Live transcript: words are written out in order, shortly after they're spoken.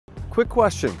Quick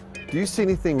question, do you see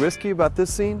anything risky about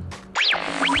this scene?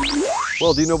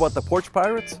 Well, do you know about the Porch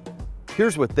Pirates?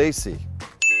 Here's what they see.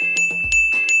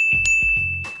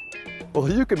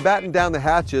 Well, you can batten down the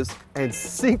hatches and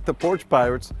sink the Porch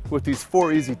Pirates with these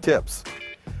 4 easy tips.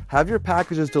 Have your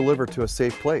packages delivered to a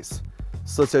safe place,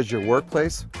 such as your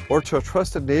workplace or to a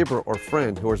trusted neighbor or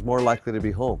friend who is more likely to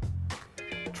be home.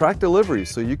 Track deliveries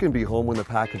so you can be home when the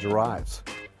package arrives.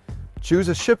 Choose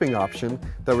a shipping option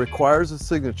that requires a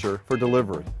signature for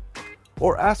delivery,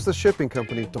 or ask the shipping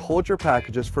company to hold your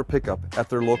packages for pickup at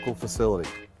their local facility.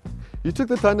 You took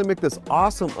the time to make this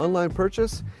awesome online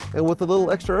purchase, and with a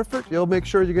little extra effort, you'll make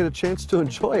sure you get a chance to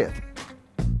enjoy it.